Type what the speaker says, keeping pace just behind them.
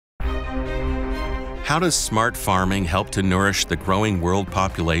How does smart farming help to nourish the growing world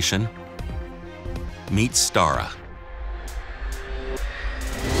population? Meet Stara.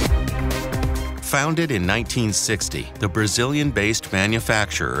 Founded in 1960, the Brazilian-based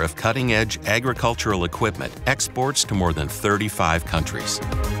manufacturer of cutting-edge agricultural equipment exports to more than 35 countries.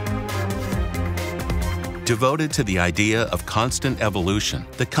 Devoted to the idea of constant evolution,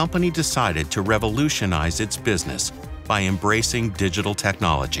 the company decided to revolutionize its business by embracing digital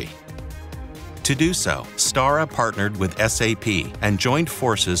technology. To do so, Stara partnered with SAP and joined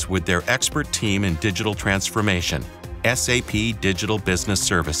forces with their expert team in digital transformation, SAP Digital Business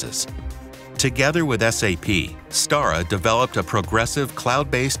Services. Together with SAP, Stara developed a progressive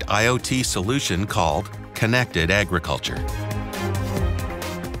cloud-based IoT solution called Connected Agriculture.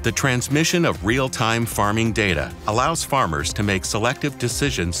 The transmission of real-time farming data allows farmers to make selective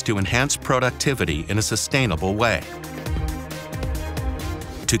decisions to enhance productivity in a sustainable way.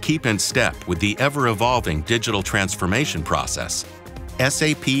 To keep in step with the ever-evolving digital transformation process,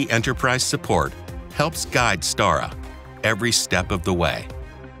 SAP Enterprise Support helps guide Stara every step of the way.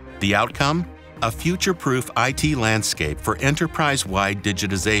 The outcome? A future-proof IT landscape for enterprise-wide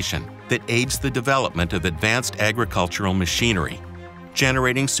digitization that aids the development of advanced agricultural machinery,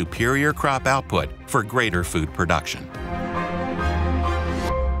 generating superior crop output for greater food production.